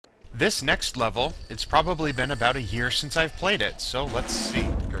this next level, it's probably been about a year since I've played it, so let's see.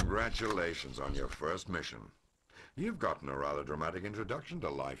 Congratulations on your first mission. You've gotten a rather dramatic introduction to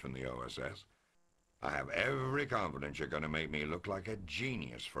life in the OSS. I have every confidence you're going to make me look like a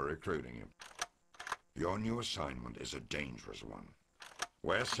genius for recruiting you. Your new assignment is a dangerous one.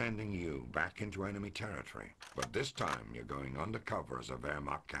 We're sending you back into enemy territory, but this time you're going undercover as a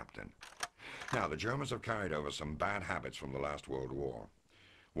Wehrmacht captain. Now, the Germans have carried over some bad habits from the last World War.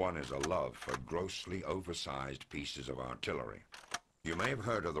 One is a love for grossly oversized pieces of artillery. You may have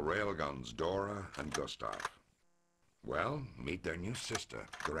heard of the railguns Dora and Gustav. Well, meet their new sister,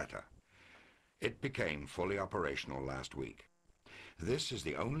 Greta. It became fully operational last week. This is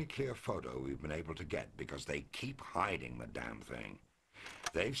the only clear photo we've been able to get because they keep hiding the damn thing.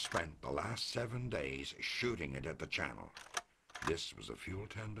 They've spent the last 7 days shooting it at the channel. This was a fuel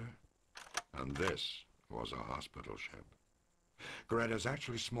tender, and this was a hospital ship. Greta's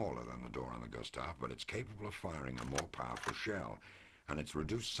actually smaller than the Dora and the Gustav, but it's capable of firing a more powerful shell, and its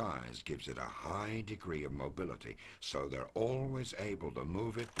reduced size gives it a high degree of mobility, so they're always able to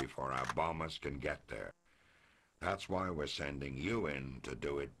move it before our bombers can get there. That's why we're sending you in to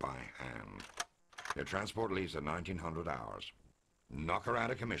do it by hand. Your transport leaves at 1900 hours. Knock her out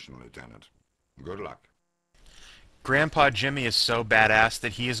of commission, Lieutenant. Good luck. Grandpa Jimmy is so badass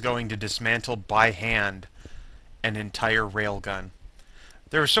that he is going to dismantle by hand an entire railgun.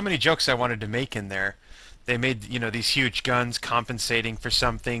 There were so many jokes I wanted to make in there. They made, you know, these huge guns compensating for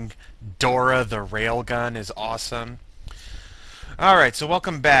something. Dora the railgun is awesome. Alright, so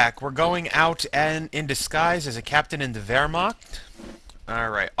welcome back. We're going out and in disguise as a captain in the Wehrmacht.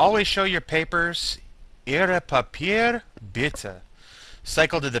 Alright, always show your papers. Ihre Papier, bitte.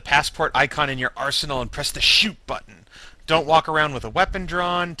 Cycle to the passport icon in your arsenal and press the shoot button. Don't walk around with a weapon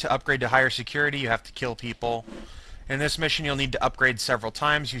drawn. To upgrade to higher security, you have to kill people. In this mission, you'll need to upgrade several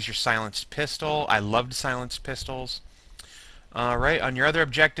times. Use your silenced pistol. I loved silenced pistols. Alright, on your other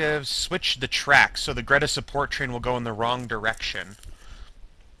objectives, switch the track so the Greta support train will go in the wrong direction.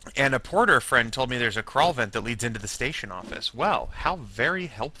 And a porter friend told me there's a crawl vent that leads into the station office. Well, how very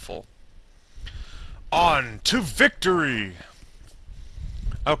helpful. On to victory!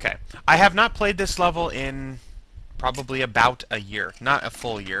 Okay, I have not played this level in probably about a year. Not a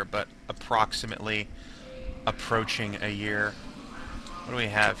full year, but approximately approaching a year. What do we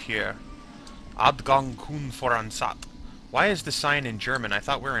have here? Abgang kun voransat. Why is the sign in German? I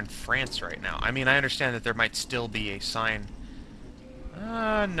thought we were in France right now. I mean, I understand that there might still be a sign.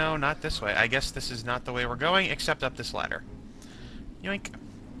 No, not this way. I guess this is not the way we're going, except up this ladder. Yoink.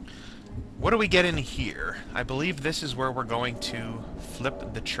 What do we get in here? I believe this is where we're going to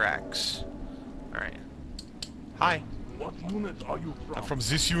flip the tracks. Alright. Hi. What unit are you from? I'm from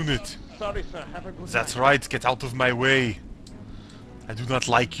this unit. Sorry, sir. Have a good That's night. right. Get out of my way. I do not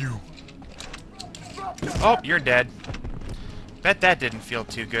like you. Oh, you're dead. Bet that didn't feel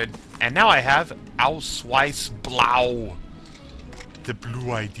too good. And now I have Ausweis Blau. The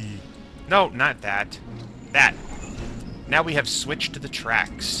blue ID. No, not that. That. Now we have switched to the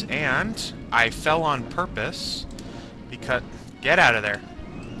tracks. And I fell on purpose because... Get out of there.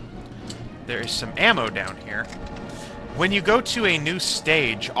 There is some ammo down here. When you go to a new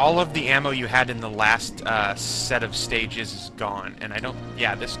stage, all of the ammo you had in the last set of stages is gone. And I don't...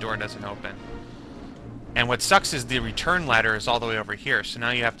 Yeah, this door doesn't open. And what sucks is the return ladder is all the way over here, so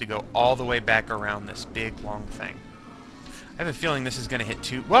now you have to go all the way back around this big, long thing. I have a feeling this is going to hit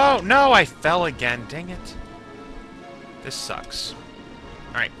two... Whoa! No! I fell again! Dang it. This sucks.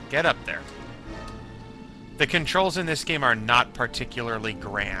 Alright, get up there. The controls in this game are not particularly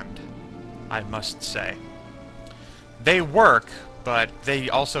grand, I must say. They work, but they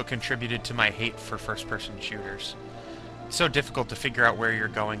also contributed to my hate for first-person shooters. It's so difficult to figure out where you're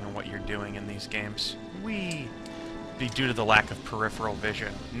going and what you're doing in these games. Whee! Due to the lack of peripheral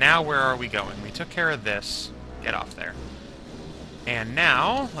vision. Now where are we going? We took care of this. Get off there. And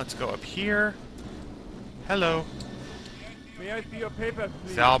now, let's go up here. Hello. May I see your papers,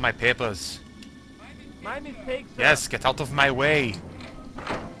 please? See all my papers. My mistake, sir. Yes, get out of my way.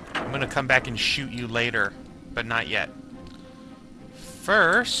 I'm gonna come back and shoot you later, but not yet.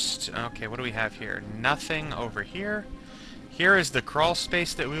 First, okay, what do we have here? Nothing over here. Here is the crawl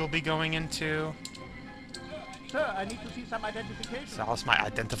space that we will be going into. Sir, I need to see some identification. So how's my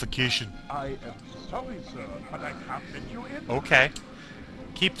identification? I am sorry, sir, but I can't let you in. Okay.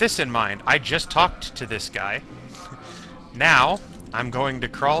 Keep this in mind. I just talked to this guy. Now, I'm going to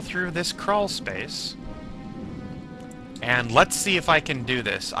crawl through this crawl space. And let's see if I can do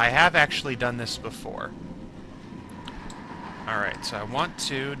this. I have actually done this before. Alright, so I want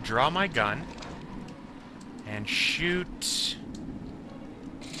to draw my gun and shoot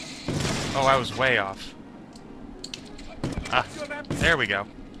Oh, I was way off. Ah, there we go.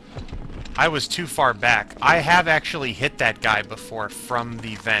 I was too far back. I have actually hit that guy before from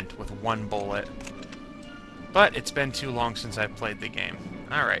the vent with one bullet. But it's been too long since I played the game.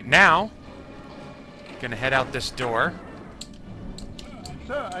 Alright, now, gonna head out this door.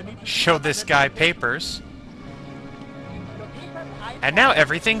 Sir, I need to see Show some this guy papers. And now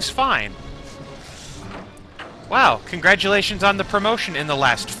everything's fine. Wow, congratulations on the promotion in the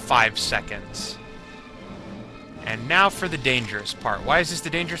last 5 seconds. And now for the dangerous part. Why is this the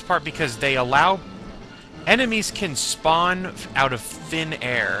dangerous part? Because they allow... Enemies can spawn out of thin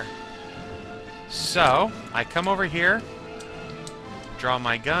air. So, I come over here, draw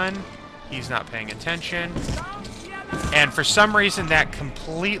my gun, he's not paying attention, and for some reason that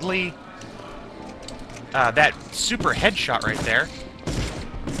completely... that super headshot right there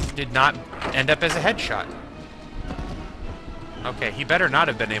did not end up as a headshot. Okay, he better not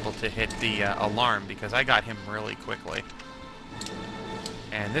have been able to hit the alarm, because I got him really quickly.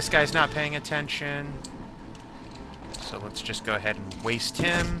 And this guy's not paying attention. So let's just go ahead and waste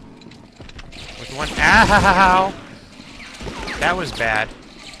him. With one... Ow! That was bad.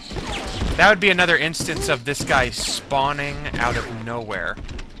 That would be another instance of this guy spawning out of nowhere.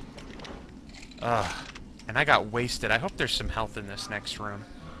 Ugh. And I got wasted. I hope there's some health in this next room.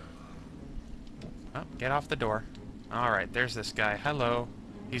 Oh, get off the door. Alright, there's this guy. Hello.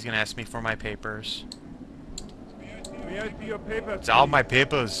 He's gonna ask me for my papers. May I see your papers? It's all my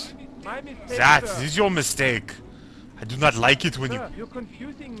papers. My mistake, That sir. is your mistake. I do not like it when you... Sir, you're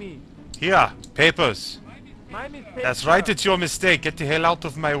confusing me. Here, papers. My mistake. That's sir. right, it's your mistake. Get the hell out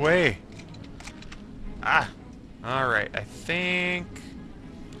of my way. Ah. Alright, I think...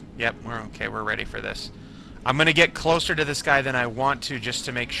 Yep, we're okay. We're ready for this. I'm gonna get closer to this guy than I want to, just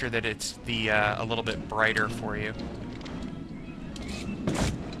to make sure that it's the a little bit brighter for you.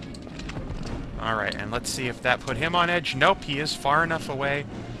 Alright, and let's see if that put him on edge. Nope, he is far enough away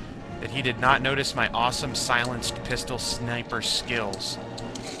that he did not notice my awesome silenced pistol sniper skills.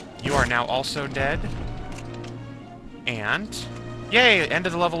 You are now also dead. And... Yay! End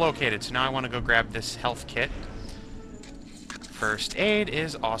of the level located. So now I want to go grab this health kit. First aid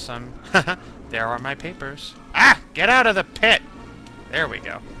is awesome. There are my papers. Ah! Get out of the pit! There we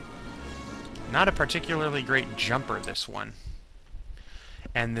go. Not a particularly great jumper, this one.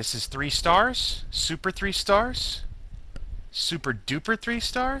 And this is 3 stars. Super 3 stars. Super duper 3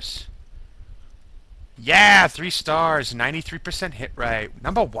 stars. Yeah! 3 stars. 93% hit rate.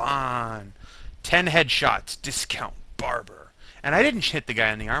 Number 1. 10 headshots. Discount barber. And I didn't hit the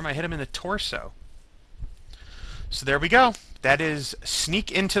guy in the arm. I hit him in the torso. So there we go. That is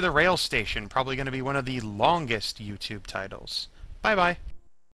Sneak into the Rail Station. Probably going to be one of the longest YouTube titles. Bye-bye.